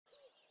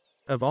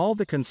Of all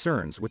the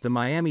concerns with the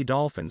Miami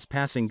Dolphins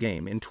passing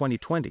game in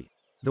 2020,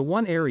 the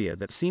one area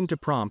that seemed to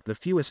prompt the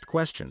fewest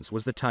questions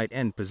was the tight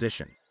end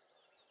position.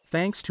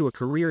 Thanks to a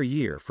career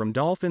year from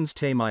Dolphins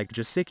Mike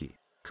Gesicki,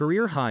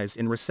 career highs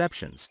in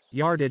receptions,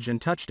 yardage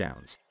and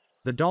touchdowns,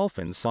 the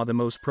Dolphins saw the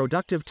most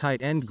productive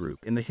tight end group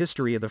in the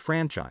history of the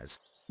franchise,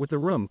 with the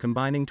room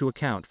combining to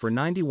account for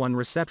 91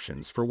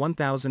 receptions for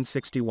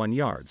 1,061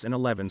 yards and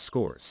 11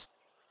 scores.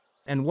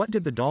 And what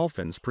did the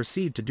Dolphins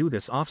proceed to do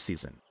this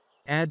offseason?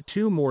 Add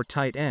 2 more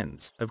tight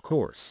ends, of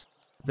course.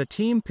 The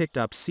team picked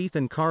up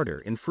Ethan Carter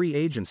in free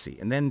agency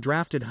and then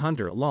drafted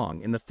Hunter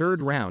Long in the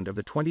 3rd round of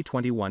the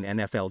 2021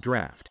 NFL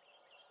Draft.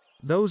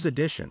 Those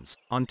additions,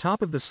 on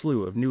top of the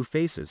slew of new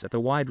faces at the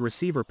wide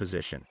receiver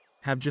position,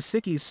 have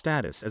Gesicki's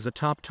status as a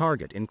top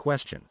target in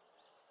question.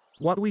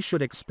 What we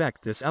should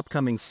expect this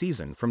upcoming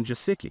season from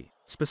Gesicki,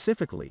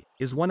 specifically,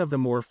 is one of the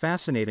more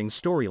fascinating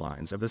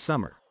storylines of the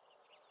summer.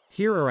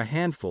 Here are a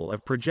handful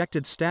of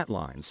projected stat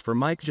lines for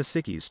Mike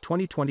Gesicki's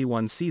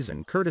 2021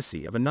 season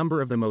courtesy of a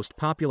number of the most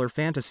popular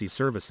fantasy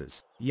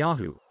services,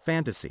 Yahoo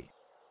Fantasy.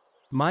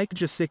 Mike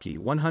Gesicki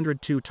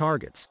 102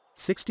 targets,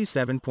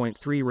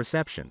 67.3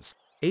 receptions,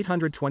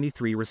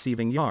 823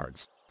 receiving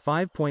yards,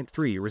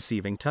 5.3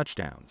 receiving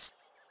touchdowns.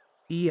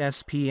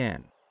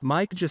 ESPN.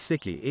 Mike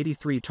Gesicki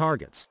 83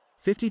 targets,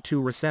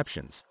 52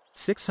 receptions,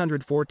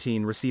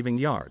 614 receiving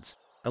yards,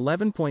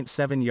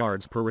 11.7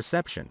 yards per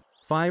reception,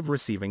 5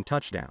 receiving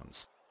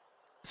touchdowns.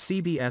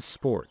 CBS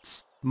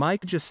Sports.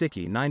 Mike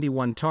Gesicki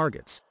 91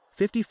 targets,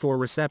 54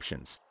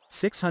 receptions,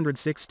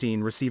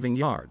 616 receiving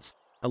yards,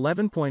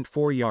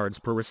 11.4 yards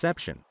per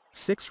reception,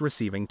 6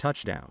 receiving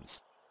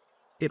touchdowns.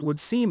 It would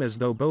seem as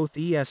though both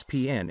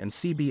ESPN and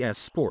CBS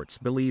Sports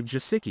believe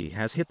Gesicki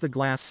has hit the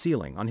glass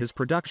ceiling on his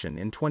production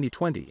in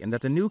 2020 and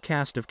that the new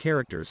cast of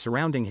characters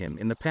surrounding him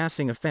in the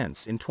passing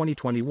offense in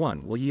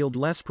 2021 will yield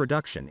less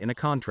production in a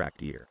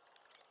contract year.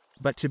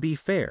 But to be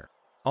fair,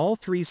 all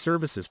 3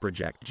 services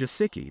project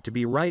Gesicki to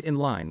be right in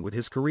line with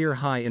his career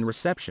high in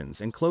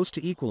receptions and close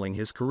to equaling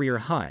his career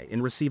high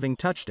in receiving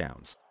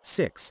touchdowns,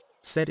 6,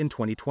 set in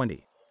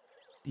 2020.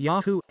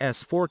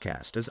 Yahoo's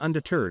forecast is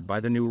undeterred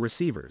by the new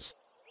receivers,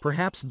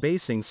 perhaps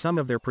basing some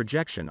of their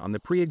projection on the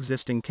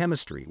pre-existing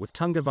chemistry with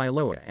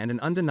Tagovailoa and an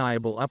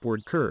undeniable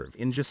upward curve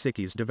in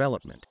Gesicki's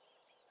development.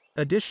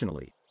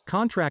 Additionally,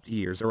 contract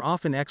years are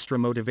often extra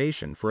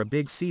motivation for a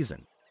big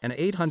season. An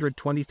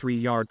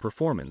 823-yard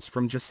performance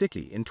from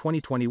Gesicki in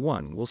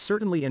 2021 will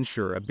certainly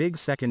ensure a big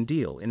second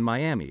deal in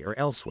Miami or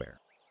elsewhere.